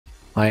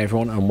Hi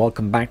everyone and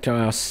welcome back to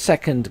our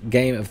second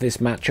game of this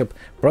matchup,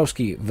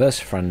 Broski vs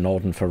Fran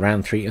Norden for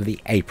round 3 of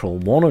the April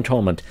WARNO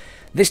tournament.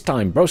 This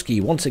time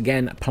Broski once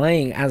again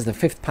playing as the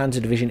 5th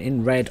Panzer Division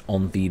in red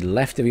on the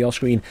left of your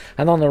screen,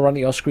 and on the right of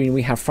your screen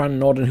we have Fran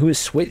Norden, who has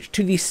switched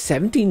to the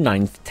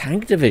 79th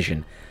Tank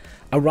Division.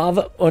 A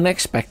rather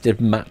unexpected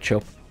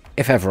matchup,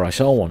 if ever I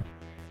saw one.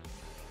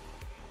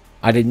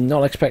 I did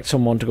not expect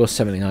someone to go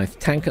 79th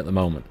Tank at the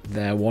moment.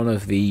 They're one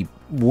of the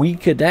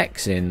weaker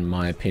decks in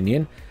my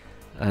opinion,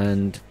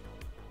 and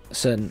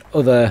certain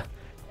other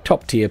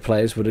top tier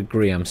players would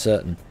agree, I'm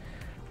certain.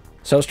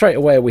 So straight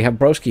away we have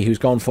Broski, who's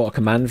gone for a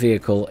command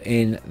vehicle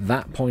in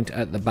that point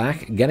at the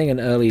back, getting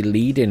an early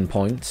lead in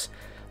points.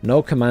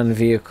 No command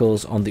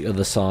vehicles on the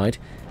other side.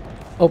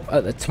 Up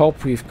at the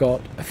top we've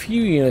got a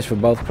few units for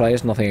both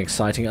players, nothing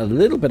exciting. A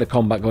little bit of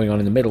combat going on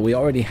in the middle. We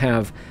already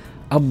have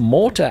a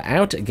mortar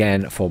out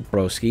again for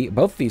Broski.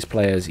 Both these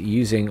players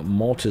using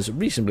mortars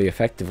reasonably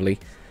effectively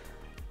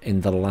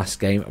in the last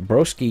game.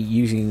 Broski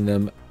using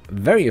them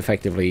very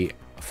effectively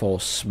for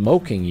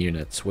smoking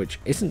units, which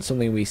isn't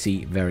something we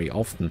see very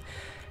often.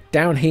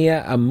 Down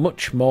here, a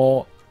much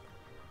more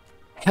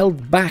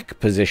held back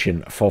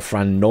position for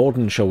Fran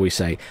Norden, shall we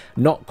say.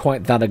 Not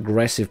quite that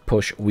aggressive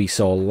push we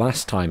saw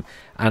last time,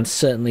 and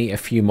certainly a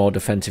few more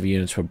defensive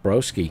units for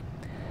Broski.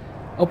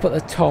 Up at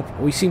the top,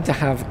 we seem to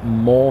have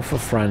more for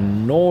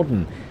Fran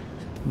Norden.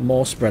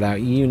 More spread out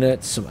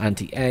units, some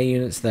anti-air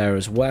units there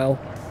as well.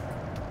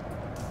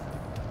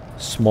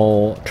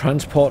 Small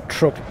transport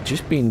truck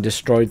just being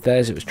destroyed there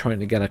as it was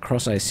trying to get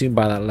across, I assume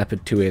by that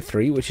Leopard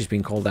 2A3, which has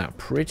been called out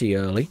pretty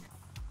early.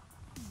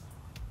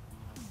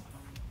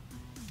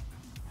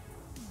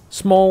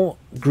 Small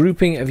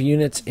grouping of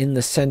units in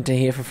the centre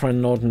here for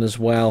Fran Norden as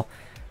well.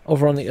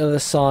 Over on the other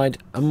side,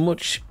 a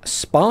much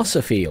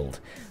sparser field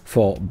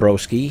for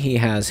Broski. He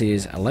has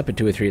his Leopard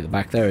 2A3 at the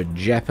back there, a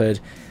Jeopard,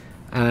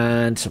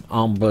 and some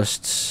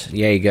armbusts,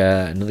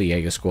 Jaeger, another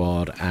Jaeger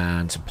squad,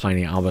 and some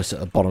Pioneer armbusts at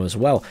the bottom as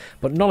well,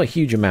 but not a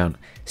huge amount.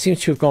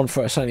 Seems to have gone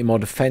for a slightly more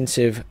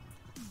defensive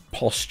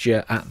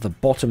posture at the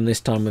bottom this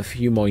time, with a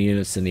few more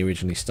units than he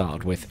originally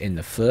started with in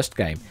the first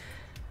game.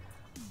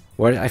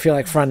 Where I feel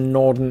like Fran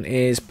Norden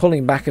is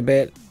pulling back a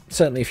bit,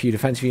 certainly a few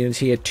defensive units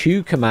here.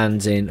 2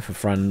 commands in for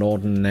Fran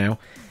Norden now,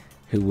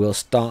 who will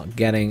start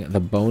getting the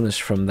bonus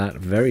from that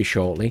very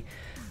shortly.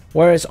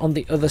 Whereas on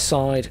the other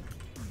side,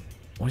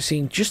 we're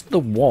seeing just the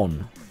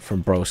one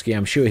from Broski.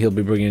 I'm sure he'll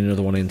be bringing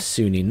another one in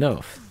soon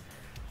enough.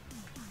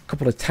 A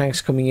couple of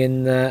tanks coming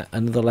in there.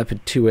 Another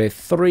Leopard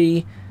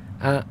 2A3.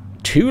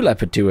 2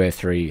 Leopard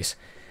 2A3s.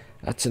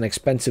 That's an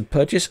expensive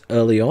purchase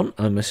early on.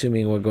 I'm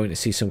assuming we're going to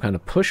see some kind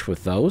of push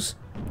with those.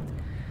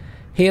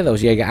 Here,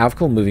 those Jaeger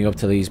Avkal moving up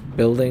to these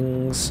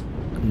buildings.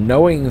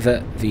 Knowing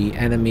that the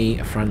enemy,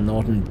 Fran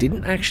Norden,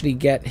 didn't actually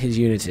get his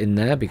units in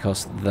there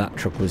because that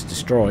truck was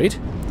destroyed.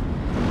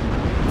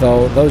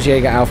 Though those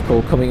Jaeger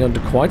Aufkall coming under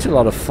quite a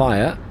lot of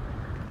fire.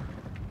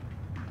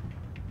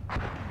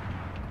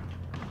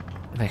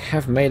 They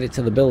have made it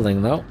to the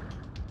building though.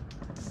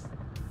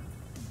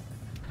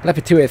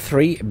 Leopard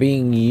 2A3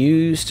 being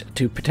used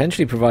to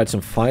potentially provide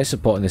some fire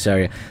support in this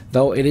area,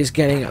 though it is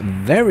getting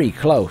very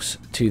close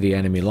to the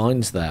enemy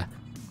lines there.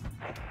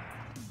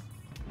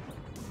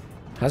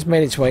 Has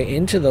made its way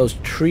into those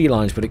tree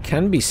lines, but it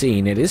can be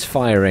seen. It is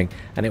firing,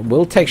 and it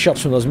will take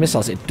shots from those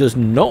missiles. It does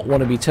not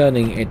want to be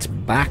turning its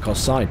back or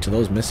side to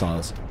those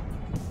missiles.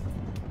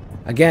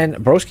 Again,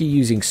 Broski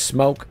using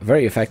smoke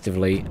very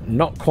effectively.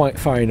 Not quite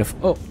far enough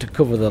up to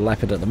cover the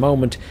Leopard at the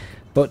moment,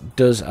 but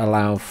does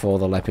allow for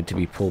the Leopard to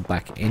be pulled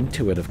back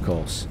into it, of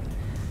course.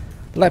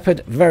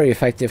 Leopard, very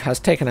effective, has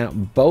taken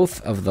out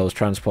both of those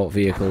transport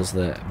vehicles,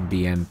 the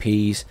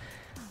BMPs.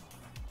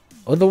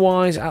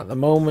 Otherwise, at the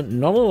moment,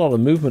 not a lot of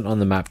movement on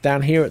the map.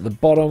 Down here at the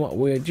bottom,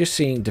 we're just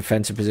seeing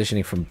defensive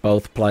positioning from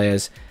both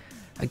players.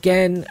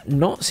 Again,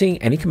 not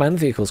seeing any command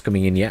vehicles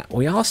coming in yet.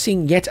 We are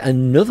seeing yet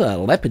another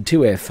Leopard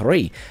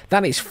 2A3.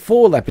 That is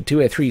 4 Leopard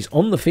 2A3s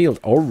on the field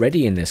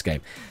already in this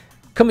game.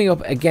 Coming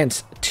up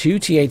against 2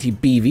 T-80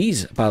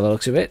 BVs, by the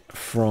looks of it,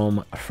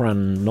 from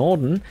Fran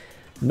Norden.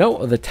 No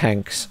other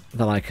tanks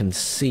that I can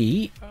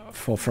see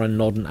for Fran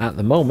Norden at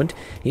the moment.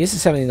 He is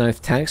the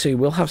 79th tank, so he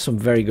will have some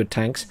very good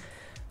tanks.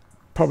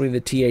 Probably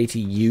the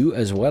T-80U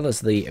as well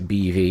as the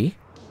BV.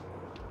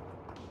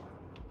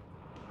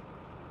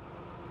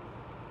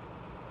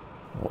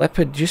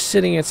 Leopard just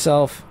sitting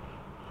itself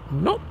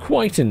not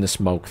quite in the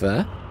smoke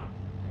there.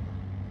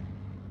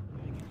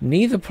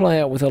 Neither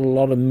player with a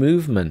lot of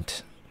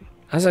movement.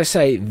 As I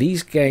say,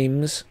 these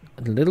games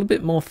a little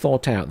bit more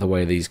thought out the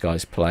way these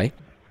guys play.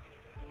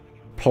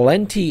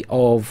 Plenty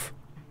of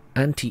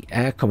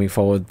anti-air coming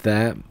forward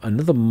there.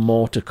 Another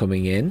mortar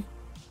coming in.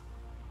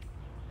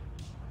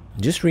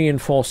 Just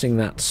reinforcing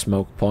that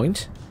smoke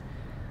point.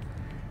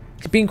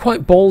 He's been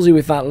quite ballsy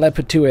with that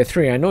Leopard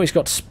 2A3. I know he's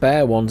got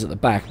spare ones at the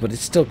back, but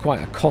it's still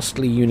quite a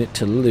costly unit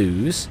to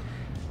lose.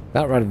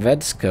 That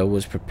Radvedska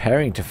was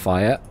preparing to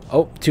fire.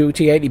 Oh, 2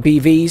 T-80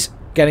 BVs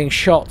getting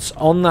shots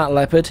on that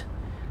Leopard.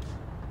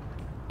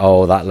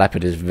 Oh, that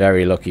Leopard is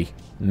very lucky.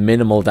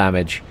 Minimal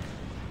damage.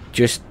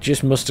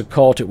 Just must have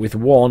caught it with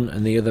one,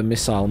 and the other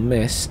missile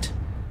missed.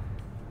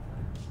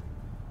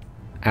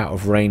 Out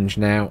of range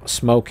now.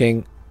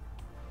 Smoking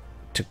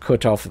to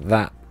cut off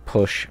that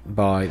push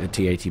by the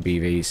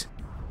T-80BVs.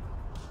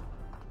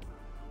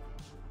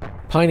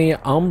 Pioneer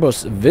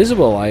armbrust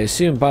visible, I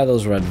assume, by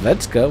those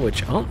Radvedska,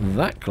 which aren't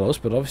that close,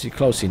 but obviously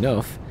close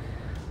enough.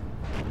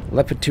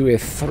 Leopard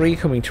 2A3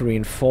 coming to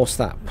reinforce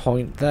that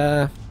point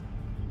there.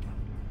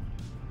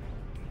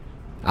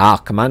 Ah,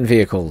 command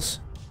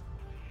vehicles.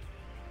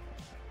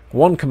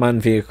 One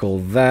command vehicle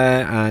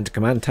there, and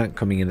command tank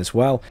coming in as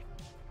well.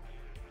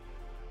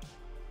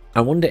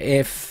 I wonder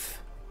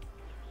if...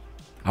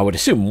 I would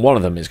assume one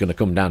of them is going to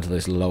come down to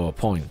this lower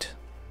point.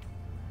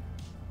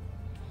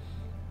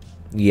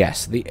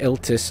 Yes, the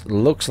Iltis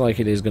looks like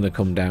it is going to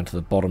come down to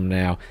the bottom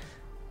now.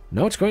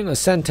 No, it's going to the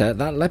centre.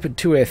 That Leopard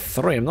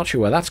 2A3, I'm not sure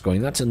where that's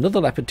going. That's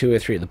another Leopard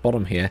 2A3 at the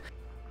bottom here.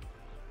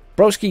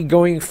 Broski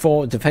going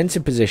for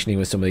defensive positioning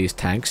with some of these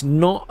tanks.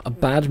 Not a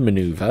bad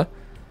manoeuvre.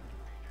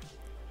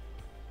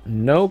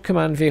 No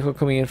command vehicle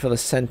coming in for the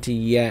centre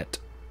yet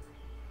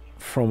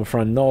from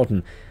Fran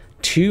Norden.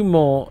 Two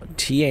more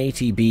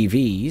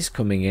T-80BVs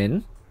coming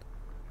in.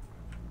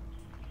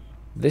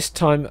 This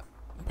time,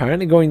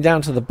 apparently going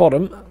down to the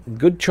bottom.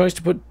 Good choice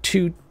to put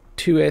two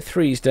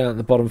 2A3s down at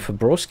the bottom for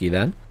Broski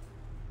then.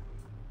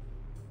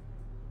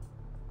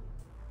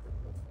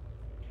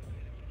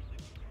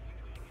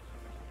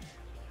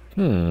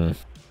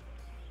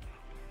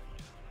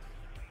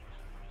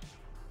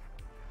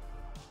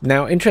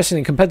 Now,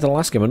 interestingly, compared to the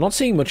last game, I'm not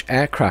seeing much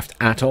aircraft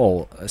at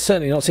all.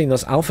 Certainly not seeing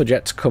those Alpha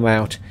Jets come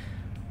out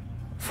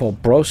for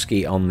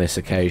Broski on this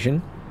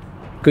occasion.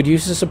 Good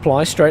use of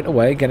supply straight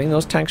away, getting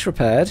those tanks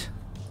repaired.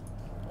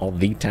 Or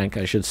the tank,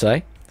 I should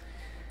say.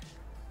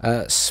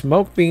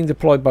 Smoke being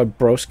deployed by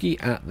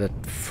Broski at the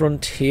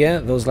front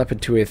here. Those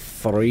Leopard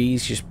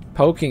 2A3s just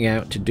poking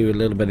out to do a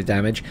little bit of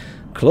damage.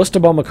 Cluster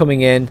bomber coming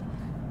in.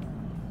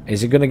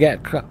 Is it going to get...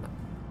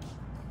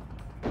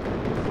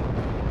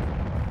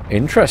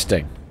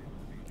 Interesting.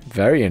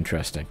 Very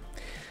interesting.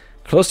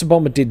 Cluster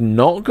bomber did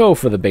not go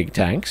for the big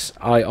tanks.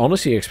 I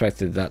honestly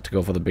expected that to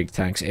go for the big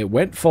tanks. It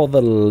went for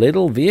the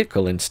little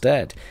vehicle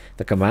instead.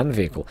 The command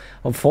vehicle.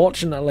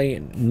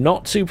 Unfortunately,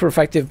 not super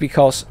effective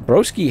because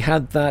Broski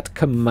had that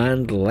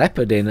command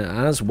leopard in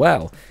as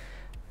well.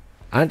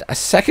 And a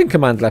second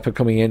command leopard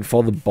coming in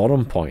for the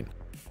bottom point.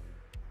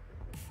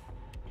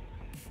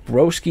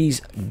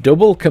 Broski's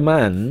double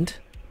command,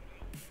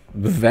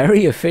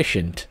 very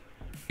efficient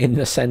in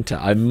the center.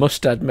 I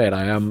must admit,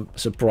 I am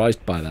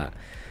surprised by that.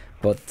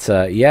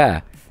 But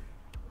yeah,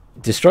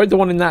 destroyed the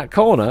one in that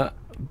corner,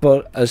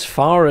 but as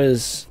far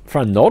as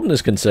Fran Norden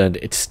is concerned,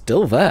 it's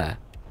still there.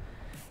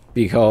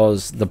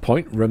 Because the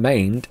point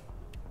remained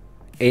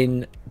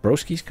in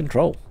Broski's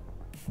control.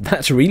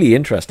 That's really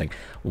interesting.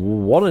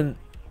 What an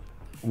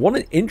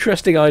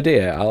interesting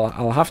idea.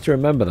 I'll have to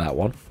remember that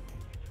one.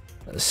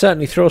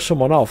 Certainly throw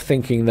someone off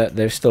thinking that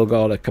they've still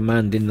got a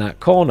command in that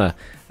corner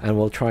and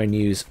will try and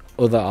use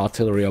other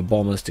artillery or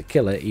bombers to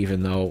kill it,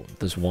 even though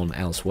there's one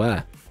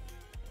elsewhere.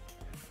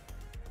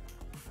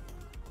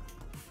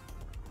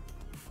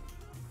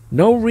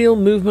 No real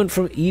movement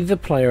from either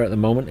player at the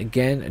moment.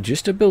 Again,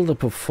 just a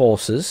build-up of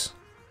forces.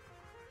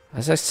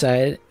 As I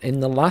said, in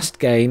the last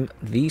game,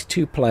 these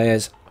two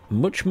players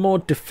much more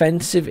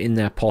defensive in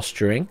their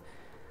posturing.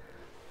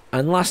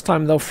 And last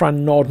time, though,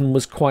 Fran Norden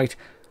was quite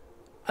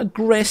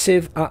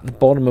aggressive at the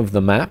bottom of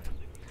the map.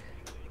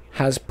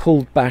 Has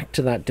pulled back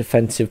to that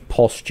defensive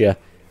posture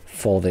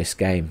for this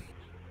game.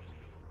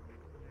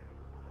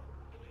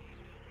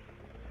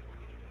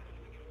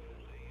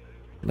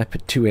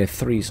 Leopard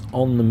 2A3's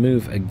on the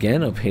move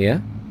again up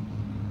here.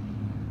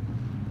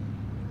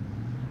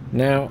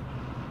 Now,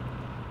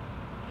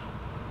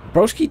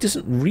 Broski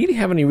doesn't really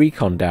have any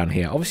recon down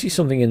here. Obviously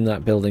something in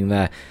that building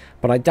there,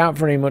 but I doubt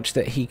very much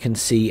that he can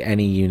see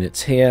any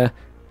units here.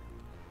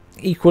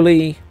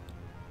 Equally,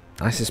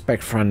 I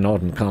suspect Fran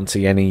Norden can't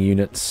see any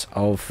units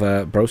of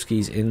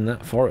Broski's in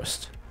that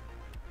forest.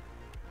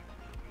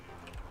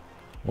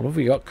 What have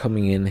we got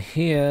coming in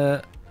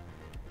here?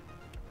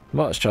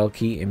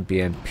 Motorstrelki in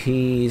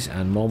BMPs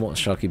and more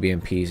Motorstrelki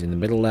BMPs in the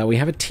middle there. We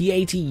have a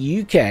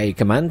T-80 UK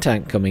command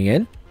tank coming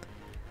in.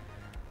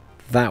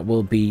 That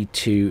will be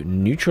to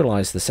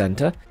neutralise the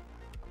centre.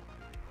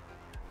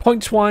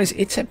 Points-wise,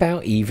 it's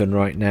about even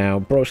right now.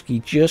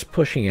 Broski just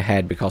pushing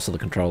ahead because of the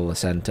control of the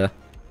centre.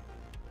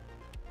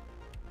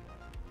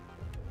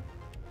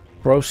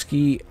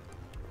 Broski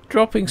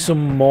dropping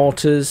some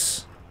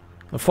mortars.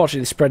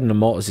 Unfortunately, the spreading the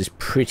mortars is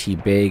pretty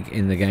big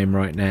in the game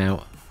right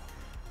now.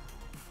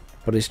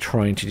 But is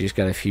trying to just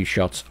get a few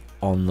shots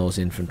on those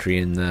infantry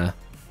in there.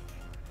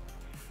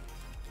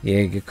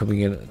 Jaeger coming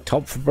in at the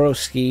top for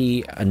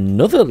Broski.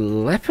 Another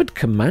Leopard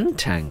command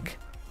tank.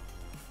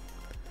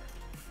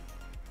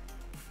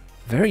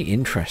 Very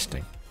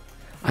interesting.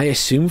 I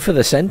assume for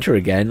the centre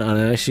again, and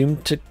I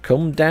assume to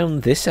come down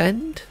this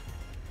end?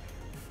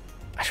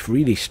 That's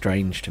really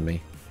strange to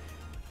me.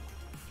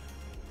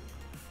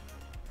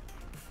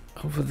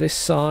 Over this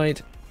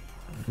side,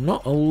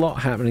 Not a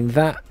lot happening.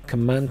 That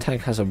command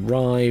tank has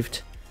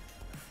arrived.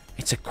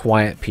 It's a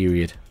quiet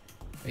period.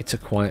 It's a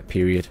quiet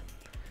period.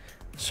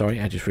 Sorry,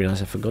 I just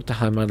realised I forgot to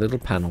hide my little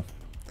panel.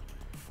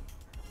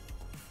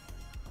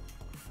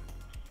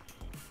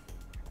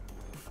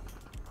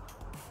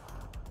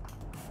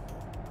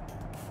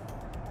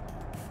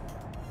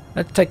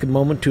 Let's take a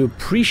moment to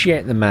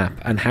appreciate the map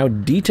and how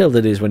detailed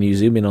it is when you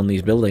zoom in on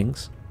these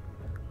buildings.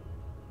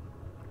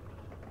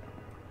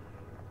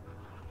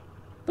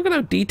 Look at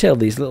how detailed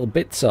these little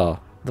bits are.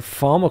 The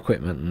farm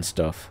equipment and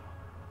stuff.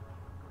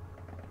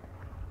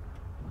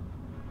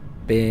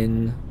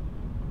 Bin.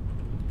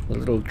 The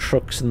little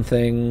trucks and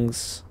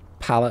things.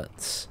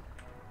 Pallets.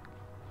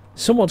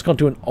 Someone's gone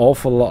to an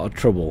awful lot of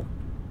trouble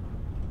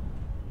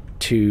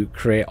to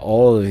create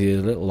all of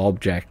these little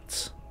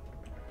objects.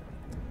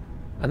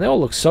 And they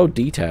all look so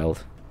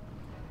detailed.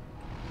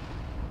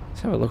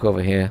 Let's have a look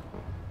over here.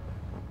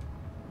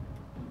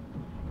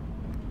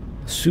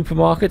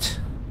 Supermarket.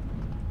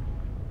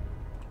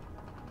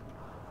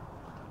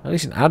 At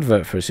least an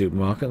advert for a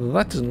supermarket.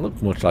 That doesn't look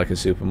much like a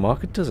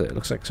supermarket, does it? It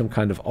looks like some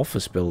kind of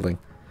office building.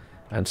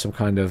 And some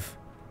kind of...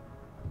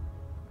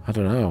 I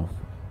don't know.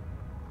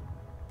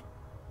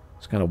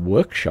 Some kind of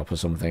workshop or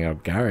something, or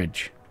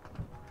garage.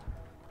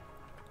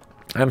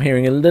 I'm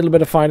hearing a little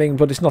bit of fighting,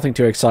 but it's nothing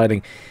too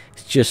exciting.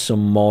 It's just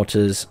some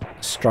mortars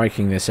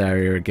striking this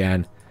area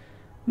again.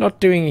 Not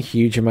doing a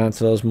huge amount of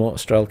those mortar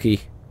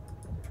strelky.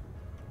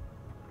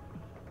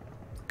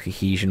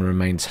 Cohesion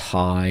remains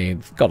high.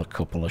 Got a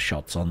couple of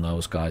shots on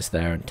those guys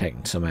there and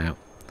taken some out.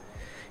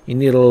 You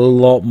need a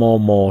lot more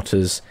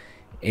mortars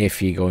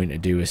if you're going to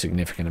do a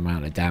significant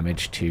amount of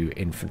damage to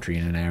infantry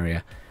in an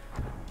area.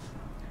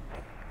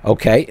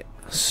 Okay,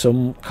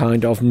 some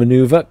kind of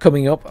maneuver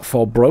coming up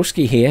for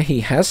Broski here.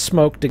 He has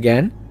smoked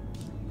again,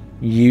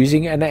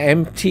 using an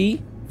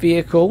empty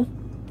vehicle.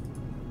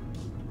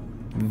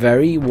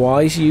 Very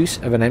wise use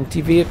of an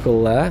empty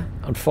vehicle there.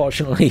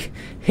 Unfortunately,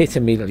 hit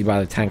immediately by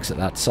the tanks at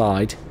that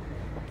side.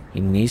 He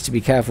needs to be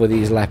careful with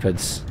these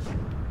leopards.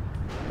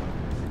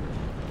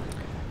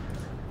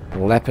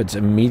 Leopards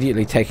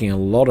immediately taking a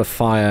lot of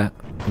fire.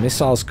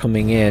 Missiles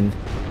coming in.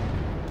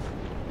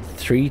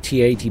 3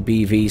 T-80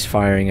 BVs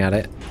firing at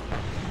it.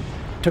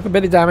 Took a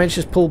bit of damage,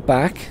 just pulled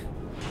back.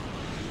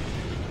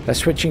 They're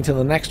switching to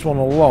the next one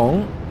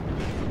along.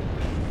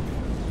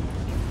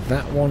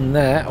 That one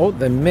there. Oh,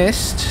 they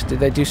missed. Did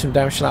they do some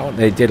damage to that one?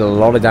 They did a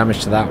lot of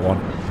damage to that one.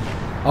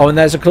 Oh, and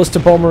there's a cluster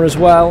bomber as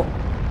well.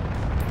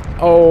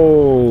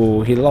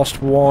 Oh, he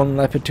lost one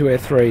Leopard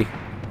 2A3.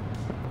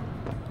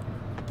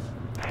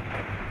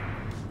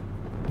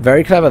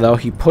 Very clever though.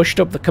 He pushed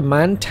up the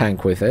command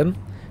tank with him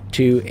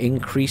to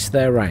increase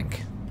their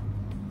rank.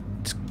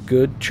 It's a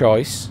good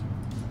choice.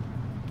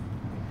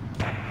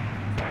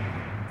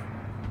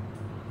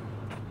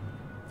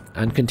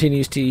 And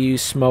continues to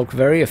use smoke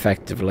very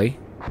effectively.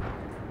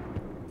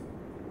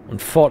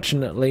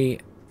 Unfortunately,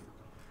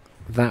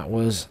 that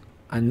was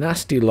a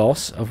nasty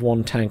loss of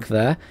one tank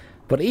there.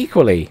 But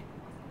equally,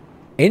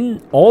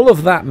 in all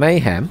of that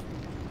mayhem,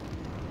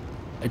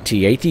 a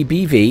T-80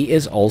 BV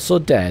is also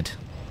dead.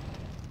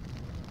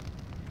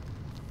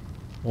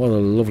 What a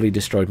lovely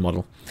destroyed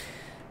model.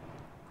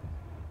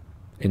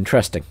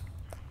 Interesting.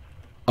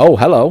 Oh,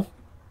 hello.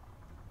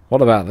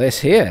 What about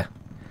this here?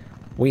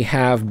 We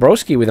have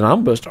Broski with an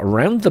arm burst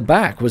around the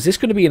back. Was this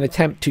going to be an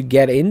attempt to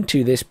get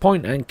into this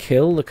point and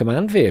kill the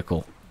command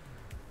vehicle?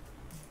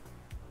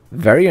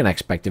 Very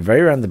unexpected.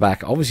 Very around the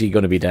back. Obviously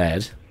going to be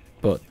dead.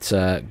 But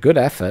good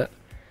effort.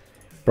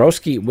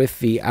 Broski with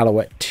the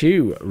Alouette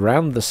 2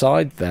 round the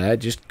side there.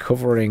 Just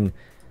covering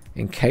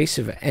in case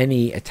of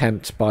any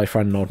attempts by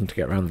Fran Norden to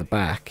get around the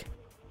back.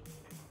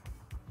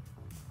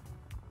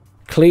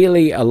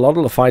 Clearly a lot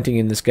of the fighting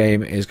in this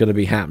game is going to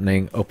be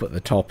happening up at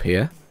the top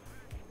here.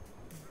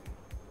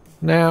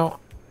 Now,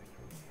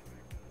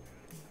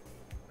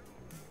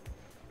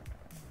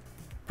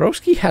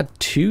 Broski had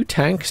 2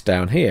 tanks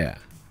down here.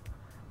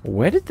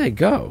 Where did they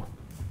go?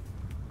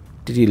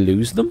 Did he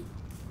lose them?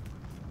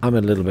 I'm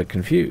a little bit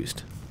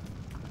confused.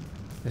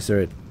 Is there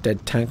a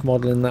dead tank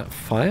model in that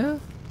fire?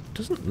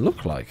 Doesn't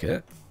look like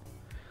it.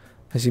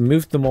 Has he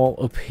moved them all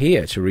up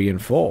here to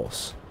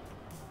reinforce?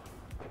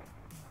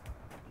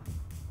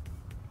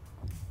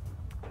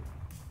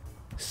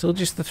 Still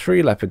just the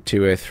 3 Leopard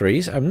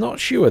 2A3s. I'm not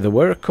sure. There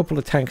were a couple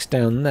of tanks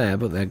down there,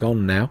 but they're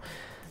gone now.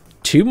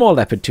 2 more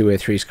Leopard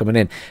 2A3s coming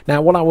in.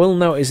 Now, what I will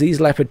note is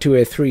these Leopard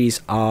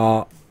 2A3s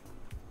are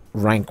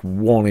rank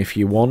 1, if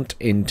you want,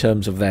 in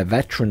terms of their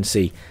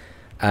veterancy,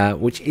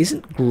 which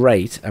isn't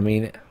great. I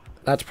mean,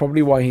 that's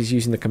probably why he's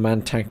using the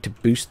command tank to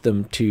boost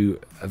them to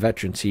a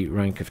veterancy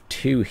rank of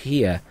 2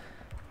 here.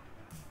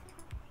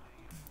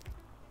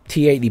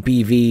 T-80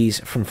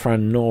 BVs from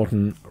Fran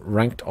Norden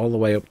ranked all the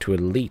way up to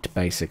elite,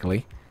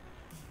 basically,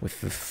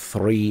 with the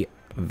 3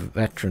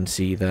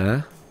 veterancy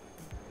there.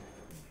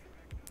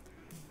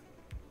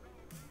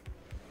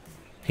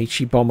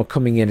 HE bomber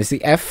coming in. Is the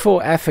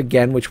F4F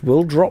again, which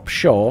will drop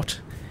short.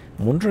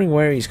 I'm wondering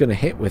where he's going to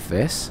hit with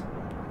this.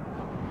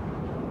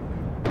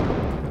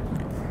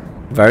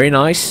 Very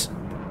nice.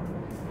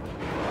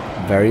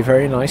 Very,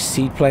 very nice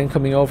seaplane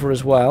coming over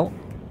as well.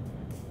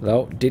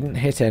 Though, didn't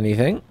hit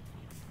anything.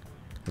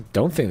 I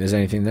don't think there's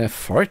anything there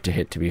for it to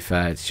hit, to be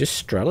fair. It's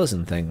just Strellas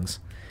and things.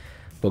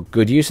 But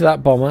good use of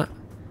that bomber.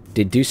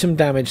 Did do some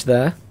damage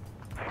there.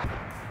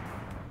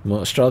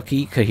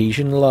 Motorstrelky,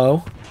 cohesion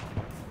low.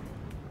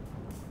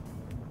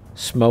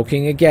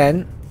 Smoking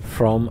again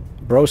from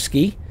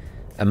Broski.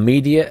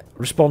 Immediate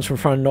response from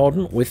Fran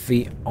Norden with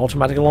the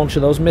automatic launch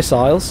of those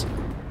missiles.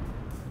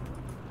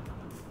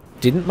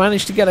 Didn't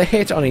manage to get a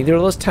hit on either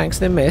of those tanks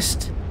they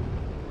missed.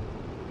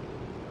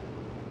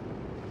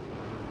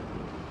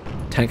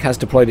 Tank has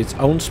deployed its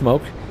own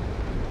smoke.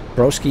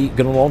 Broski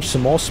going to launch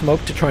some more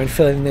smoke to try and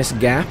fill in this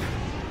gap.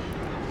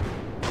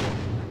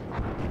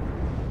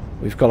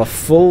 We've got a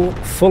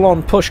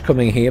full-on push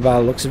coming here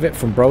by the looks of it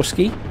from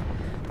Broski.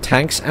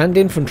 Tanks and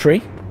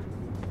infantry.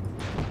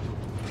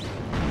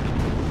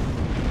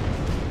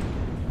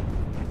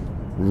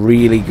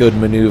 Really good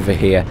maneuver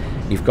here.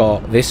 You've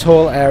got this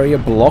whole area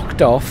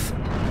blocked off.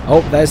 Oh,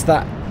 there's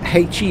that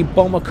HE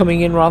bomber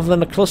coming in rather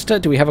than a cluster.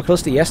 Do we have a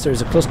cluster? Yes, there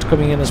is a cluster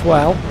coming in as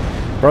well.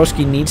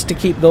 Broski needs to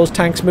keep those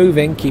tanks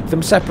moving, keep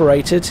them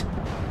separated.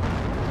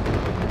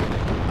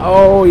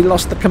 Oh, he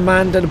lost the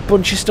command and a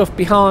bunch of stuff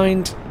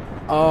behind.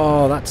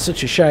 Oh, that's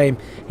such a shame.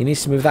 He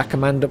needs to move that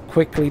command up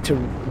quickly to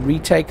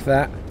retake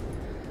that.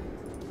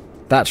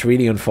 That's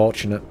really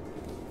unfortunate.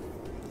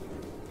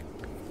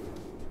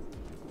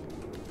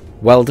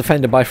 Well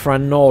defended by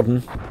Fran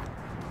Norden.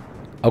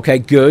 Okay,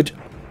 good.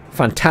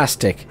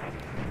 Fantastic.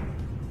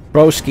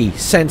 Broski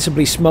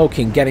sensibly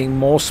smoking, getting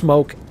more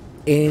smoke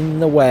in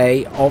the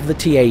way of the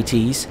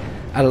T-80s,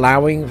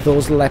 allowing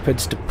those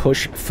Leopards to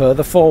push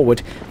further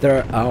forward.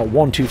 There are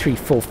 1, 2, 3,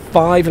 4,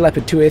 5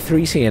 Leopard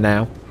 2A3s here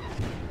now.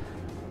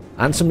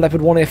 And some Leopard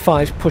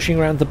 1A5s pushing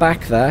around the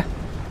back there.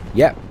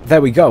 Yep,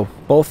 there we go.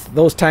 Both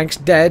those tanks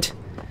dead.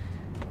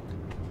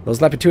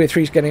 Those Leopard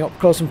 2A3s getting up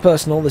close and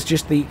personal. There's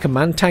just the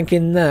command tank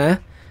in there.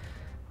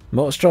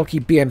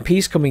 Motorstrelky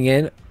BMPs coming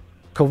in. A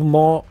couple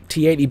more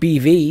T-80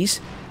 BVs.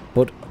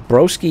 But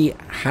Broski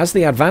has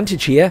the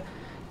advantage here.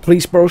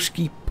 Please,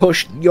 Broski,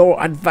 push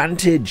your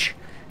advantage.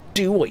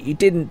 Do what you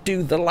didn't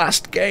do the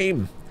last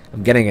game.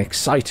 I'm getting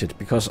excited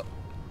because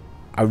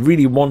I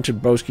really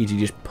wanted Broski to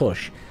just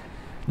push.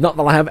 Not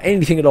that I have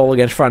anything at all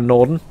against Fran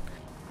Norden,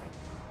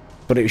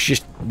 but it was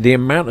just the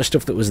amount of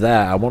stuff that was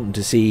there. I wanted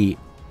to see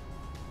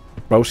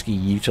Broski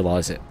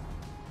utilise it.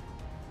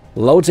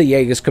 Loads of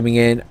Jaegers coming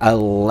in. A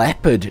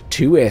Leopard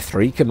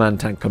 2A3 command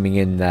tank coming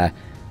in there.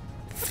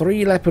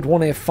 3 Leopard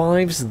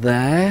 1A5s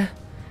there.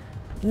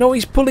 No,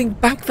 he's pulling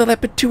back the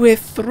Leopard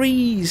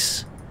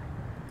 2A3s.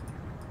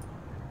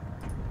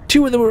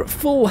 2 of them are at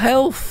full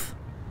health.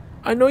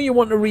 I know you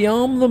want to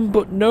rearm them,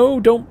 but no,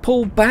 don't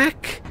pull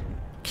back.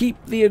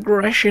 Keep the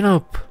aggression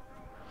up.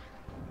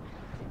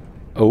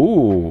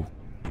 Oh.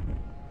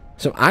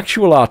 Some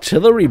actual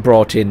artillery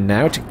brought in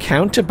now to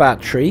counter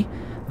battery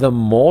the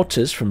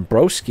mortars from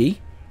Broski.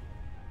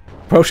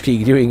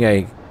 Broski doing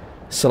a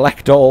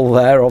select all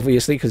there,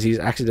 obviously, because he's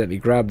accidentally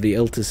grabbed the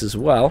Iltis as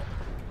well.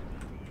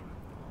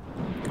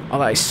 Oh,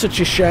 that is such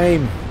a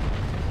shame.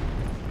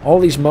 All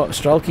these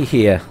Motorstrelky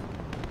here.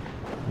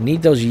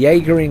 Need those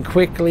Jaeger in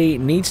quickly.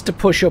 Needs to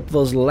push up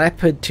those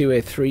Leopard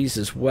 2A3s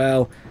as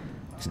well.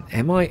 There's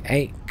an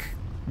MI8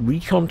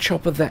 recon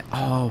chopper there.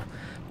 Oh,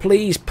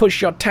 please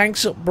push your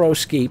tanks up,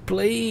 Broski.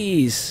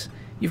 Please.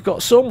 You've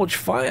got so much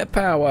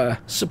firepower.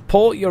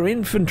 Support your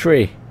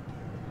infantry.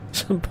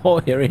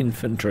 Support your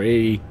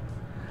infantry.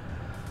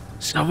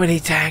 So many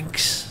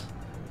tanks.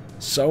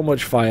 So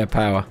much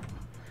firepower.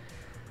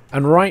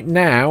 And right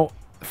now,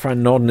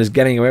 Fran Norden is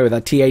getting away with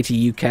that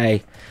T-80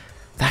 UK.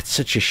 That's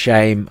such a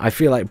shame. I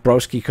feel like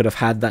Broski could have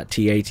had that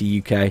T-80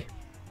 UK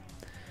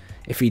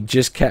if he'd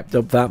just kept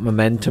up that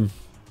momentum.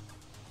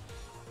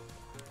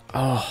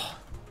 Oh.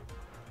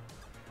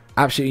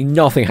 Absolutely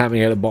nothing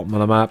happening at the bottom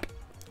of the map.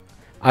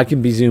 I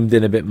can be zoomed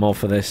in a bit more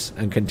for this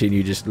and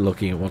continue just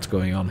looking at what's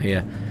going on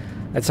here.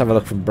 Let's have a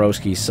look from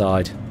Broski's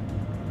side.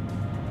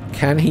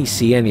 Can he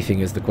see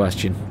anything is the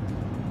question.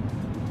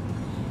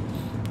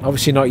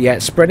 Obviously not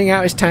yet. Spreading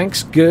out his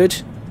tanks,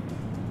 good.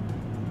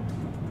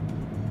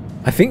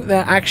 I think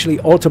they're actually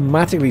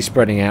automatically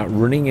spreading out,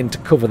 running into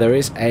cover. There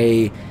is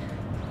a...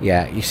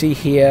 Yeah, you see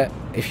here,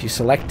 if you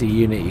select a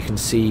unit, you can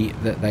see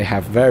that they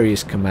have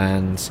various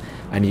commands,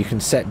 and you can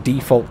set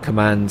default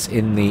commands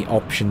in the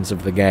options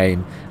of the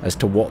game as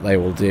to what they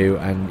will do,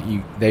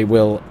 and they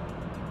will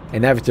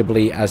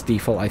inevitably, as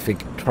default, I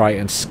think, try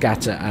and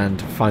scatter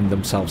and find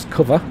themselves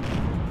cover.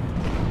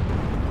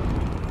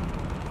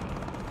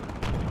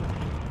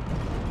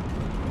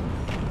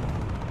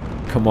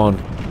 Come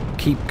on.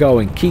 Keep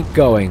going. Keep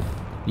going.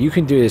 You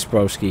can do this,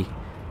 Broski.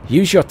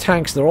 Use your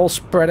tanks. They're all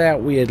spread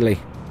out weirdly.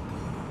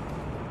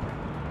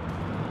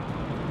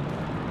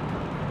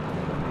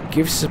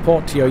 Give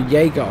support to your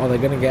Jaeger or they're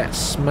going to get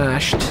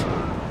smashed.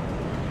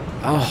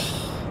 Oh.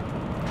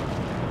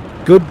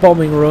 Good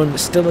bombing run.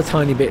 Still a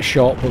tiny bit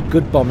short, but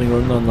good bombing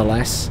run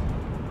nonetheless.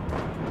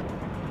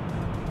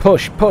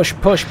 Push, push,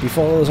 push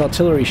before those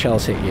artillery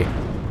shells hit you.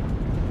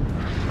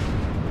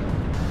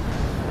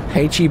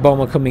 HE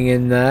bomber coming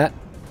in there.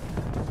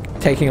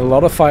 Taking a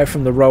lot of fire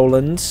from the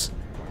Rolands.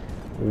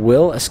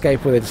 Will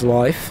escape with its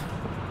life.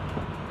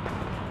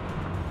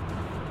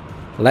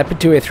 Leopard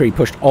 2A3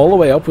 pushed all the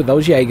way up with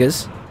those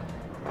Jaegers.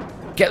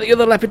 Get the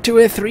other Leopard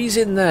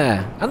 2A3s in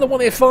there. And the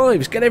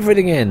 1A5s. Get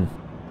everything in.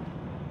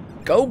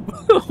 Go.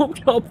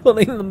 Stop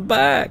pulling them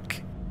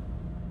back.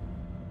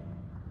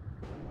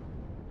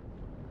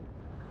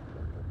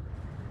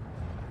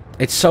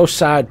 It's so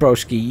sad,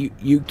 Broski.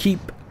 You keep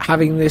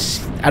having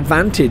this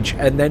advantage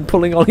and then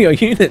pulling all your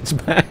units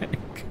back.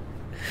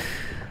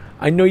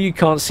 I know you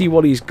can't see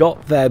what he's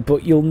got there,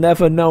 but you'll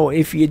never know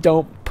if you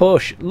don't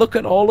push. Look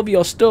at all of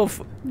your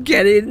stuff.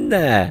 Get in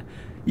there.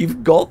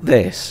 You've got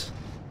this.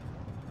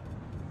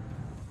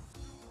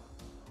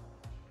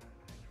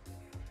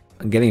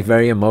 I'm getting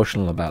very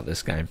emotional about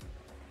this game.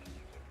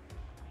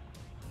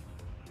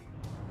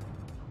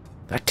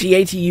 That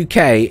T-80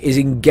 UK is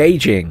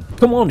engaging.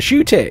 Come on,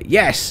 shoot it.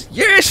 Yes.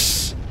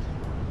 Yes!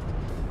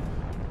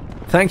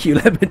 Thank you,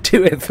 Leopard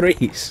 2 and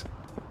 3s.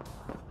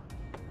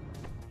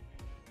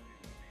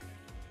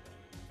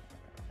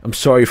 I'm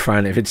sorry,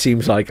 Fran, if it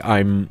seems like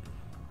I'm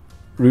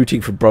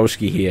rooting for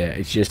Broski here.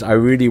 It's just I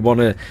really want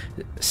to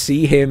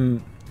see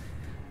him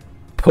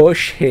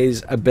push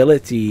his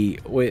ability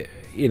with,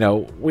 you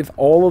know, with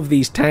all of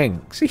these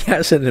tanks. He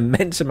has an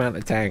immense amount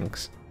of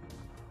tanks.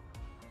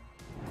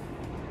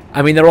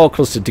 I mean, they're all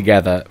clustered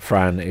together,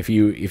 Fran. If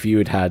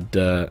you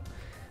had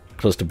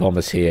cluster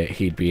bombers here,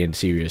 he'd be in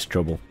serious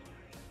trouble.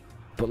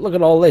 But look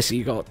at all this.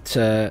 You got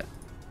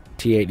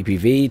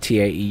T-80PV,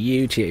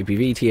 T-80U,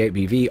 T-80PV,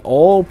 T-80PV,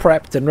 all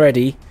prepped and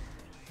ready.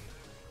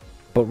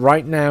 But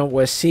right now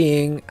we're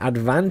seeing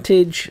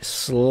advantage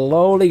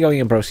slowly going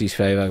in Broski's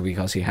favour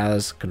because he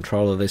has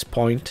control of this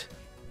point.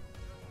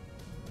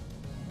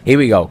 Here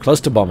we go.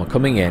 Cluster bomber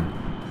coming in.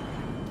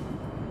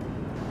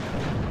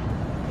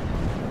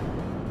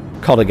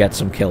 Gotta get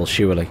some kills,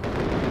 surely.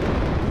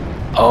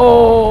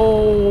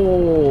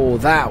 Oh,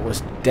 that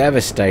was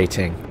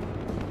devastating.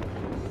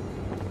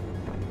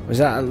 Was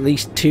that at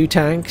least 2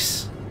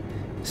 tanks?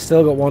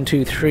 Still got 1,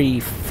 2, 3,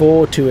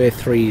 4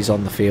 2A3s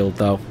on the field,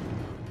 though.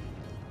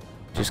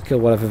 Just kill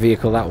whatever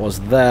vehicle that was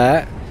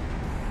there.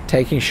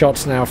 Taking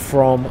shots now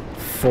from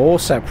 4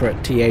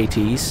 separate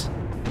T-80s.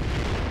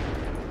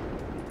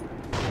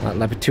 That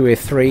Leopard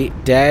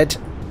 2A3 dead.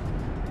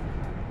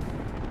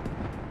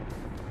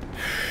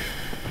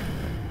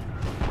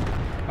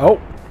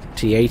 Oh,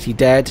 T-80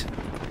 dead.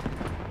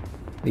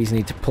 These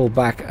need to pull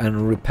back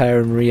and repair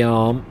and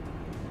rearm.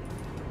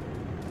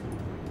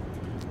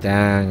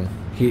 Dang.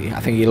 I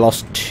think he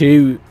lost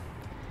two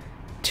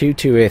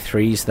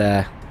 2A3s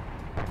there.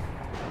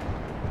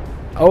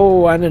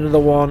 Oh, and another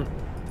one.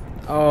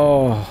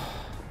 Oh.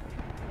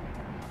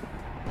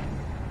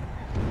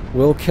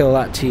 We'll kill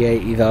that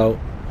T-80 though.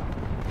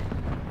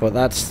 But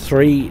that's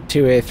 3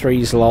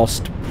 2A3s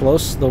lost.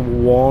 Plus the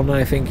 1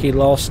 I think he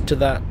lost to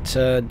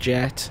that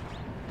jet.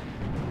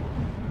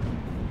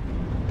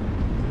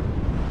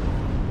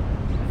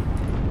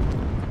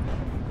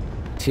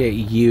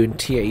 T-80U and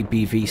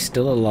T-80BV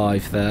still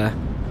alive there.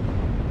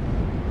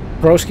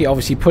 Broski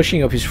obviously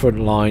pushing up his front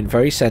line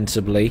very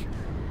sensibly.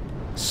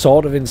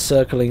 Sort of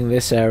encircling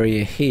this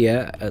area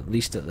here, at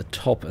least at the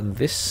top and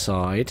this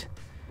side.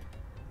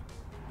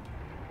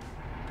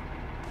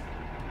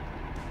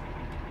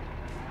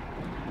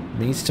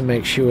 Needs to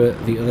make sure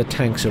the other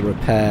tanks are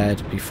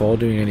repaired before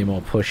doing any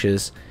more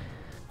pushes.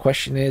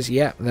 Question is,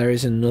 yeah, there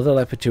is another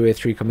Leopard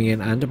 2A3 coming in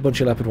and a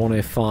bunch of Leopard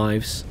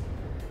 1A5s.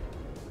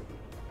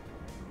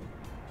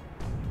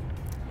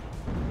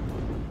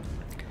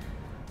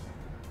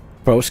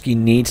 Broski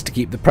needs to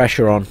keep the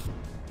pressure on.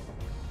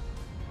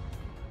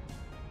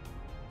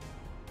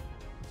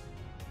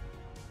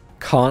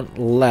 Can't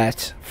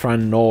let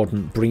Fran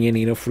Norden bring in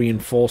enough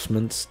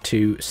reinforcements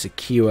to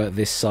secure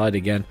this side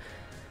again.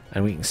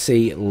 And we can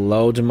see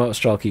loads of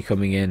Motorstrelki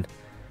coming in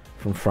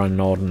from Fran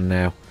Norden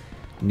now.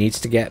 Needs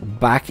to get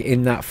back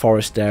in that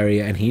forest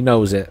area and he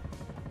knows it.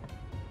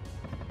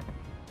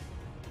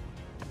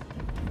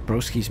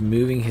 Broski's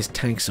moving his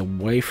tanks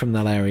away from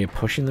that area,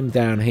 pushing them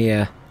down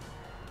here.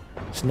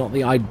 It's not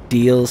the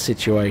ideal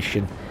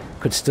situation.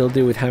 Could still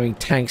do with having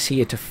tanks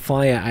here to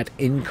fire at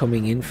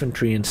incoming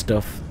infantry and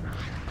stuff.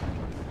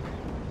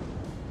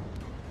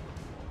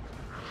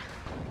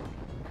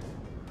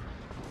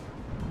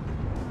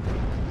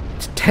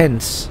 It's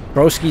tense.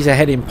 Broski's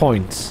ahead in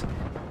points.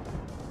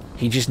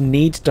 He just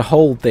needs to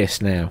hold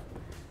this now.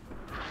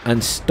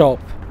 And stop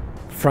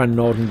Fran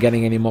Norden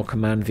getting any more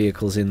command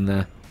vehicles in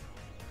there.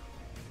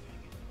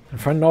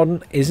 And Fran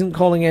Norden isn't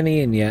calling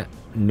any in yet.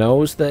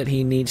 Knows that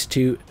he needs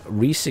to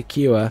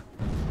resecure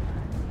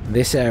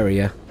this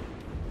area.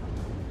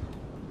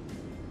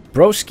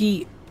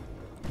 Broski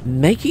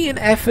making an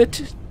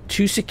effort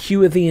to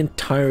secure the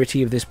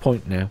entirety of this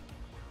point now.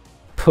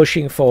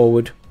 Pushing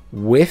forward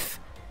with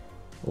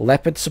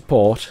Leopard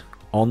support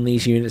on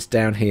these units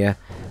down here.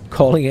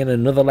 Calling in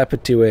another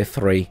Leopard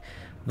 2A3.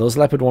 Those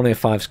Leopard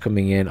 1A5s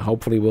coming in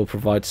hopefully will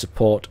provide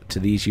support to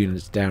these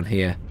units down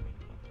here.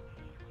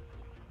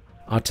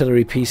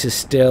 Artillery pieces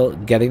still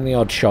getting the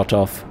odd shot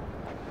off.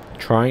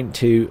 trying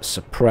to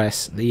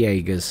suppress the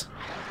Jaegers.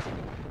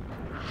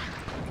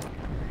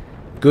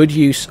 Good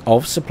use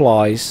of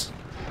supplies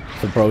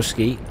for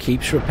Broski.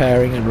 Keeps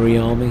repairing and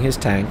rearming his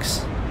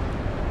tanks.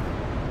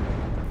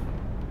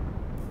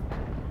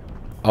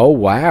 Oh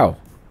wow.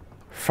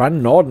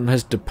 Fran Norden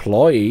has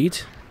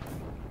deployed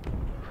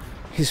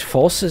his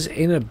forces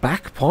in a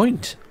back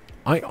point.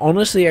 I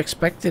honestly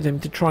expected him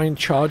to try and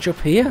charge up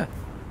here.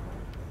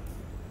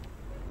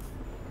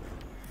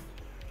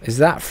 Is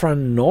that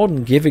Fran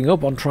Norden giving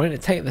up on trying to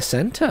take the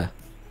centre?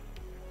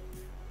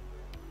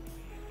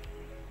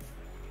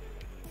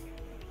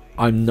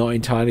 I'm not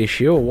entirely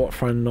sure what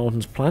Fran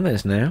Norden's plan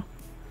is now.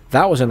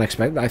 That was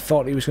unexpected. I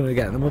thought he was going to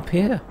get them up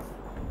here.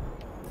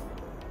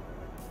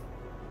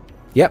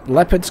 Yep,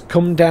 Leopards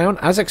come down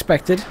as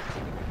expected.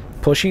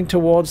 Pushing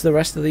towards the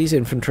rest of these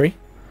infantry.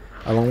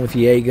 Along with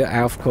Jaeger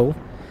Aufkuhl.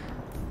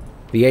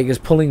 The Jaeger's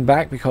pulling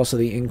back because of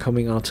the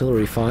incoming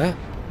artillery fire.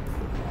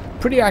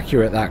 Pretty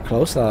accurate that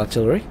close, that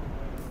artillery.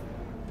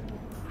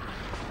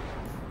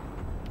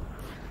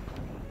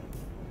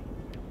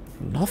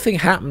 Nothing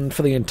happened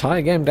for the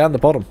entire game down the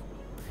bottom.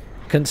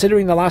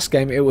 Considering the last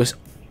game, it was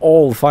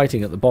all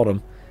fighting at the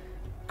bottom.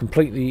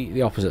 Completely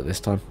the opposite this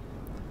time.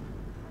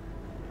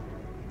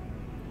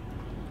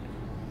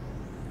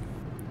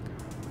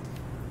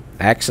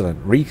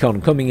 Excellent.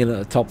 Recon coming in at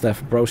the top there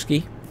for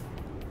Broski.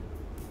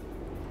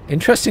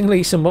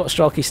 Interestingly,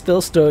 Samotstrelki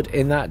still stood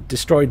in that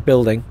destroyed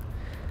building.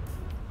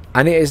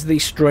 And it is the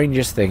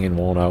strangest thing in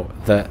WARNO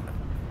that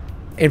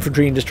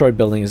infantry in destroyed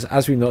buildings,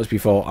 as we've noticed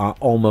before, are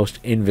almost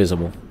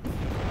invisible.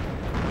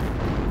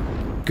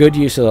 Good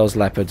use of those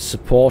Leopards,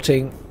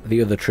 supporting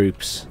the other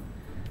troops.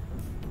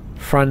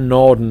 Fran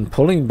Norden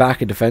pulling back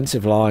a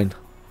defensive line.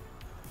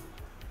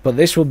 But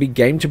this will be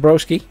game to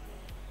Broski.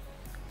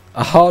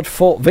 A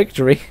hard-fought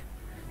victory.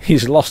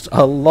 He's lost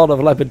a lot of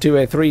Leopard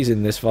 2A3s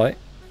in this fight.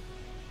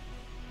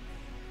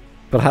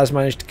 But has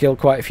managed to kill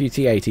quite a few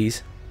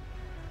T-80s.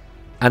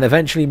 And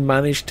eventually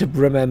managed to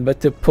remember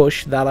to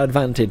push that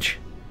advantage.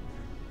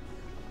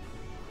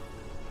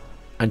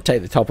 And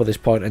take the top of this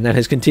point. And then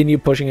has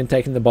continued pushing and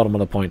taking the bottom of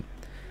the point.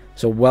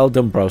 So well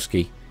done,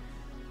 Broski.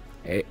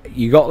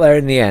 You got there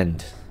in the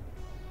end.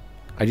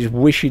 I just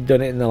wish you'd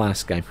done it in the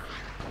last game.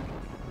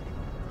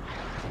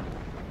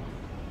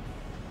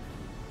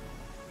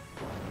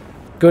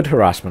 Good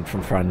harassment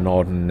from Fran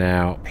Norden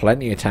now.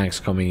 Plenty of tanks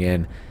coming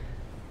in.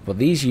 But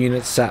these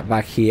units sat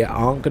back here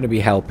aren't going to be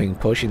helping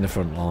pushing the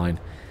front line.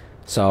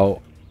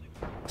 So,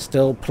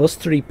 still plus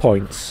 3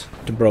 points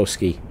to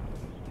Broski.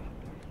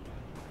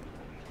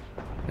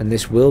 And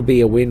this will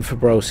be a win for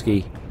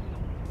Broski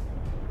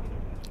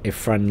if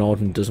Fran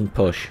Norden doesn't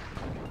push.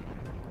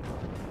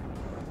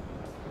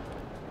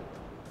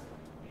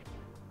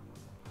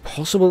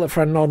 Possible that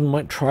Fran Norden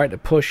might try to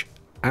push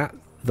at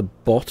the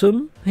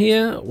bottom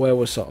here, where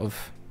we're sort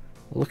of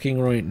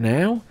looking right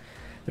now.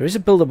 There is a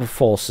build-up of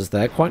forces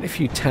there, quite a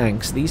few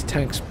tanks. These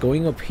tanks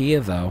going up here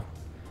though.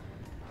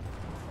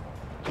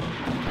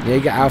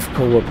 Jaeger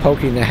Aufkuhl were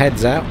poking their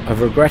heads out.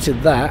 I've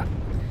regretted that.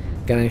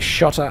 Getting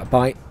shot at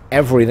by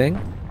everything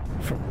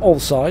from all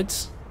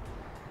sides.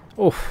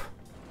 Oof.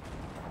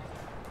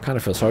 Kind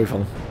of feel sorry for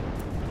them.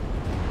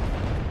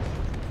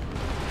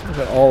 Look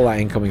at all that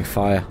incoming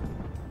fire.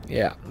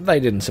 Yeah, they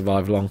didn't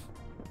survive long.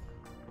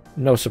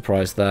 No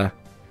surprise there.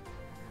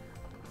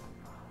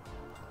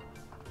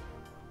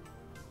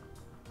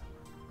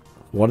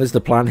 What is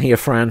the plan here,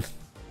 Fran?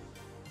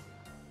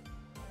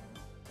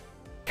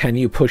 Can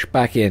you push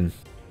back in?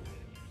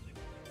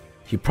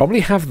 You probably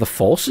have the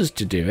forces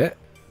to do it.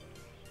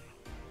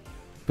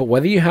 But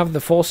whether you have the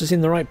forces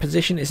in the right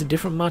position is a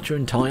different matter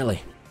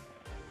entirely.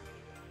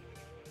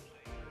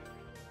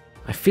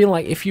 I feel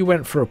like if you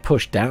went for a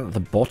push down at the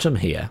bottom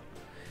here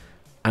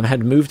and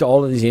had moved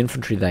all of these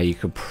infantry there, you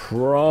could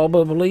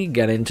probably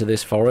get into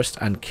this forest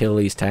and kill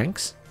these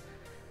tanks.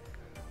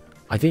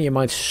 I think you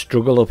might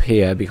struggle up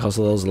here because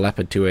of those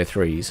Leopard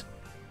 2A3s.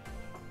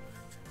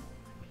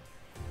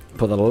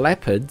 But the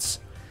Leopards,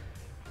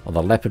 or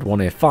the Leopard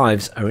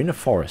 1A5s, are in a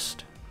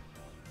forest.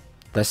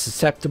 They're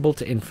susceptible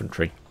to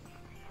infantry.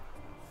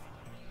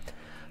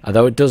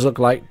 Although it does look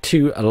like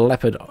two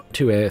Leopard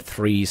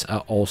 2A3s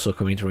are also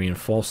coming to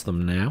reinforce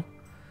them now.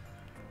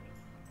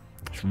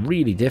 It's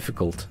really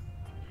difficult.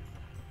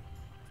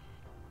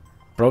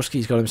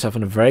 Broski's got himself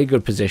in a very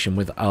good position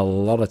with a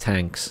lot of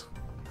tanks.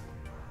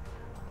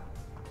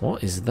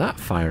 What is that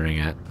firing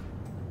at?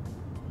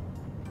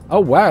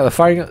 Oh wow, they're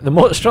firing at... The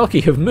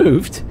Motorstrelki have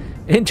moved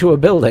into a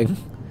building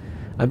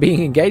and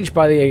being engaged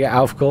by the Jaeger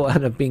Aufkuhl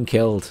and have been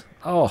killed.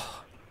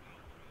 Oh.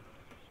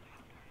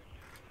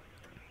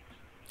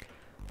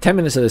 10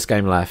 minutes of this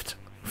game left.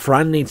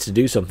 Fran needs to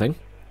do something.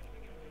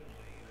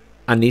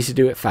 And needs to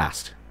do it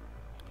fast.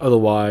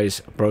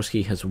 Otherwise,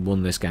 Broski has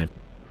won this game.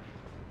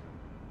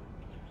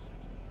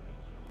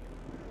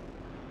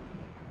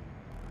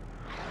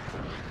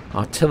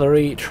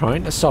 Artillery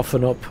trying to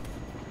soften up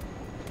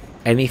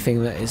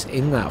anything that is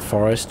in that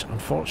forest.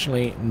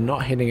 Unfortunately,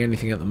 not hitting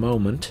anything at the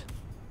moment.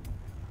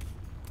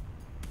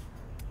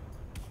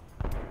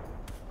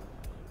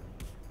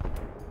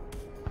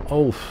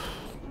 Oh,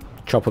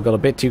 Chopper got a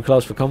bit too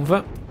close for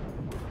comfort.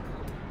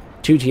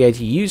 2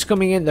 T-80Us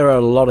coming in. There are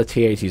a lot of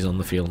T-80s on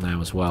the field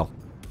now as well.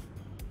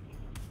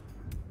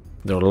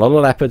 There are a lot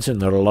of Leopards and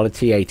there are a lot of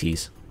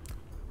T-80s.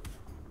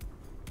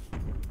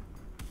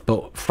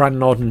 But Fran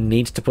Norden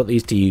needs to put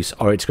these to use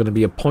or it's going to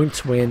be a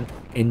points win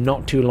in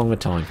not too long a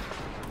time.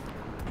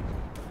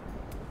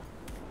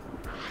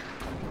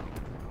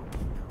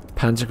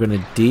 Panzer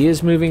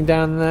Grenadiers moving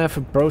down there for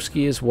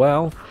Broski as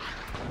well.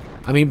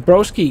 I mean,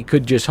 Broski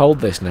could just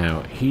hold this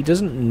now. He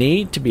doesn't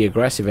need to be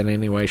aggressive in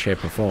any way,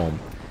 shape or form.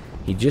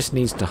 He just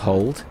needs to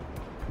hold.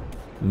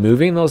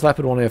 Moving those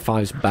Leopard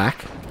 105s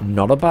back,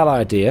 not a bad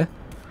idea.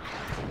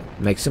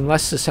 Makes them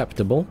less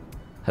susceptible.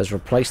 Has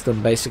replaced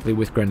them basically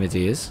with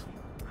Grenadiers.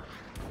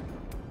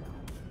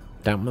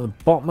 Down at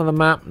the bottom of the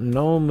map,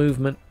 no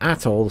movement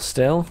at all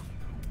still.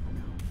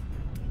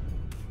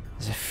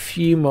 There's a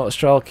few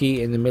Motorstrelki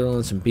in the middle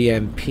and some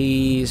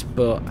BMPs,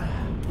 but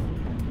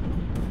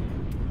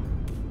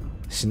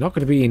this is not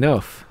going to be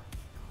enough.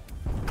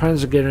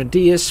 Panzer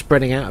Grenadiers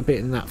spreading out a bit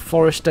in that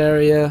forest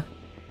area.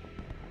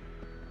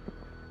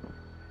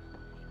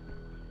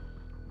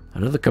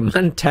 Another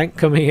command tank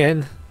coming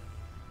in.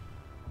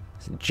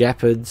 Some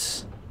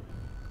Jeopards.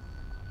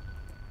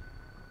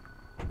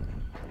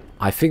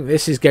 I think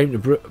this is going to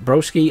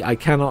Broski. I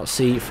cannot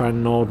see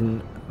Fran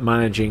Norden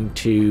managing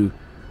to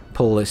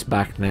pull this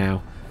back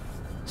now.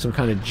 Some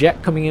kind of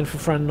jet coming in for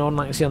Fran Norden.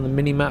 I can see on the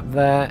mini-map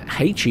there.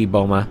 HE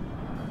bomber.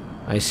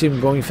 I assume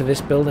going for this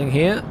building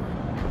here.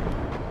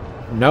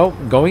 No,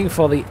 going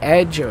for the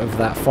edge of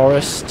that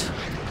forest.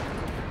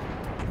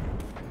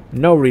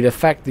 No real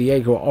effect. The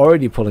Jaeger were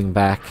already pulling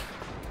back.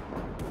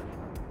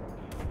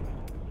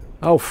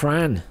 Oh,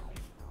 Fran.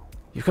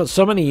 You've got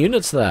so many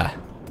units there.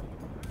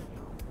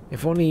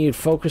 If only you'd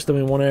focused them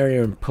in one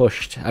area and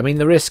pushed. I mean,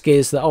 the risk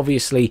is that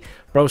obviously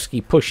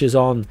Broski pushes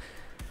on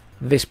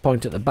this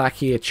point at the back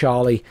here,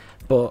 Charlie,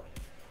 but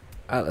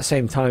at the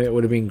same time it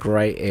would have been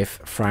great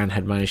if Fran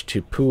had managed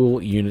to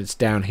pool units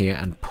down here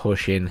and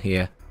push in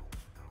here.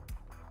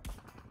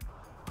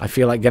 I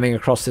feel like getting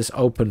across this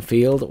open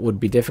field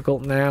would be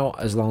difficult now,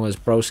 as long as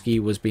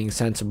Broski was being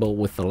sensible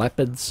with the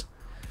Leopards.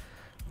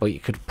 But you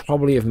could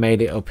probably have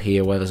made it up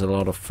here where there's a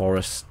lot of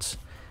forests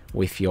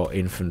with your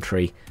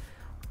infantry,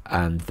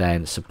 and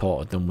then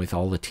supported them with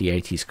all the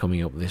T-80s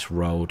coming up this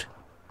road.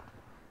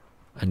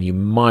 And you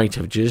might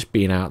have just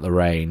been out the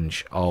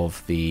range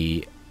of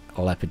the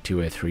Leopard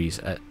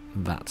 2A3s at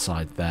that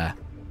side there.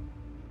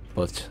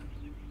 But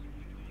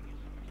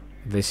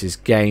this is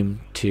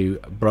game to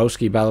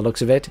Broski by the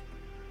looks of it.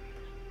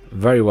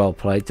 Very well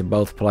played to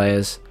both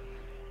players.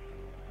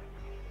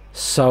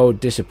 So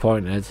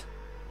disappointed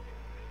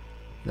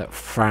that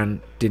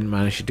Fran didn't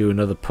manage to do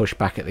another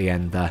pushback at the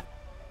end there.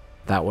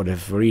 That would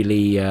have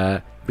really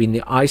been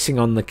the icing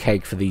on the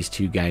cake for these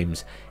two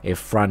games if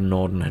Fran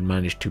Norden had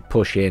managed to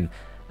push in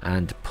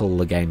and pull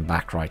the game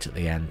back right at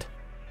the end.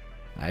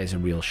 That is a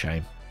real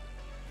shame.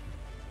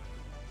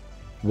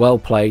 Well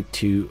played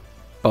to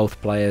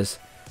both players.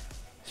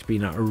 It's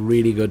been a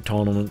really good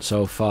tournament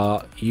so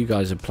far. You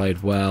guys have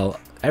played well.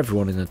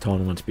 Everyone in the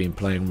tournament's been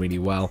playing really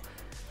well.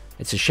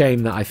 It's a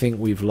shame that I think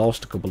we've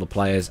lost a couple of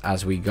players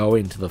as we go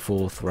into the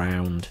fourth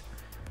round.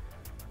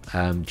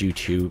 Due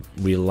to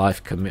real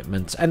life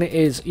commitments, and it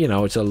is, you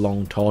know, it's a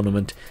long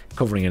tournament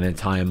covering an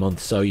entire month,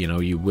 so you know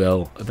you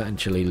will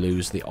eventually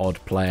lose the odd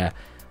player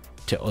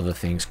to other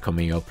things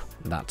coming up.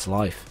 That's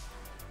life.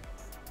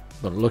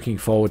 But looking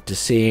forward to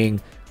seeing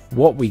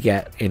what we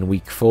get in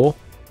week 4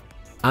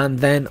 and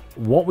then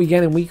what we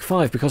get in week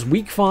 5, because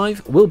week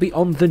 5 will be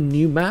on the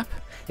new map.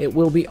 It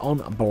will be on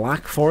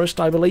Black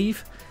Forest, I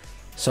believe,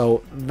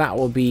 so that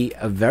will be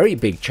a very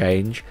big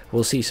change.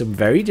 We'll see some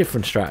very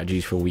different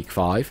strategies for week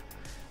 5,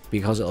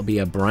 because it'll be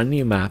a brand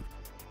new map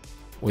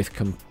with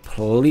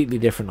completely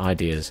different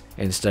ideas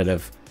instead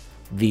of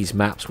these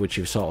maps which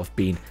have sort of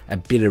been a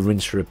bit of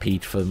rinse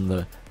repeat from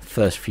the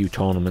first few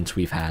tournaments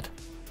we've had.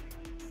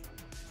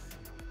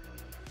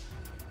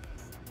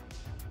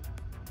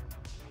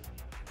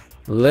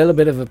 A little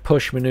bit of a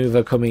push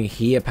maneuver coming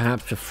here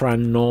perhaps for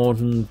Fran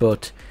Norden,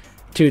 but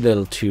too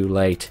little too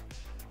late.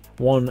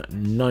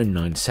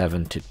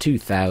 1997 to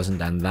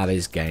 2000, and that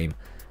is game.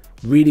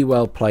 Really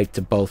well played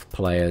to both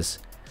players.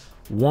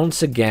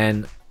 Once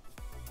again,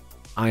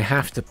 I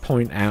have to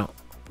point out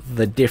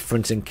the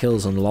difference in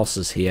kills and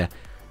losses here.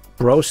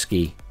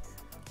 Broski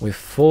with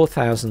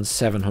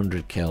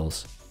 4,700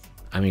 kills.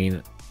 I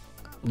mean,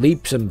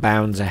 leaps and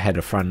bounds ahead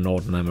of Fran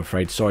Norden, I'm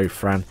afraid. Sorry,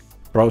 Fran.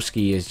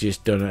 Broski has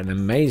just done an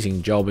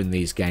amazing job in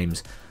these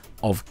games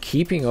of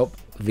keeping up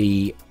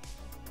the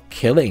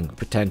killing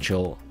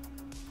potential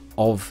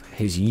of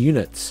his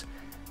units.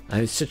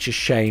 And it's such a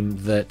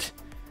shame that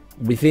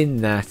within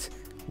that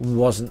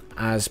wasn't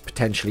as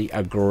potentially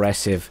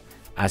aggressive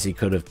as he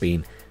could have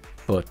been,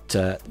 but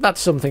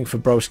that's something for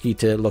Broski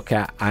to look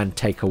at and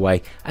take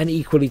away, and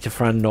equally to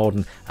Fran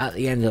Norden at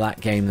the end of that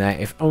game there.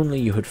 If only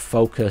you had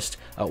focused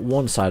at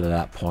one side of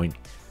that point,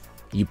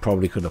 you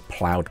probably could have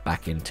ploughed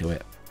back into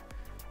it.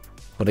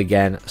 But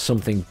again,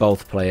 something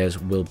both players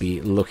will be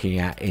looking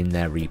at in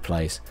their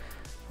replays.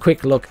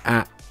 quick look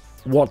at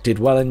what did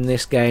well in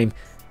this game.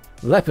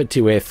 Leopard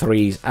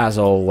 2A3s, as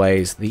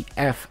always. The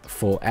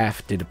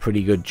F4F did a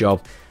pretty good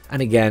job.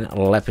 And again,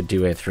 Leopard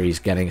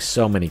 2A3s getting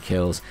so many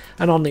kills.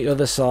 And on the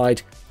other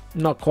side,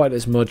 not quite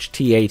as much.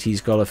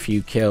 T80's got a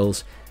few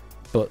kills.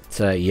 But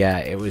yeah,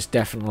 it was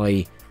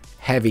definitely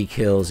heavy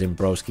kills in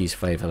Broski's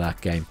favour that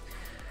game.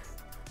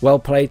 Well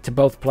played to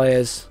both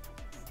players.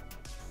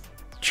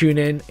 Tune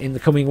in the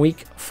coming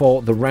week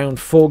for the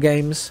round 4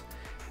 games.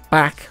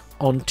 Back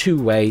on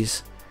 2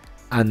 ways.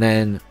 And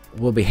then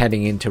we'll be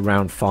heading into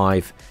round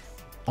 5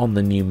 on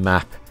the new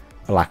map,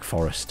 Black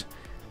Forest.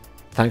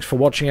 Thanks for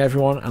watching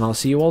everyone, and I'll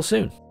see you all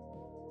soon.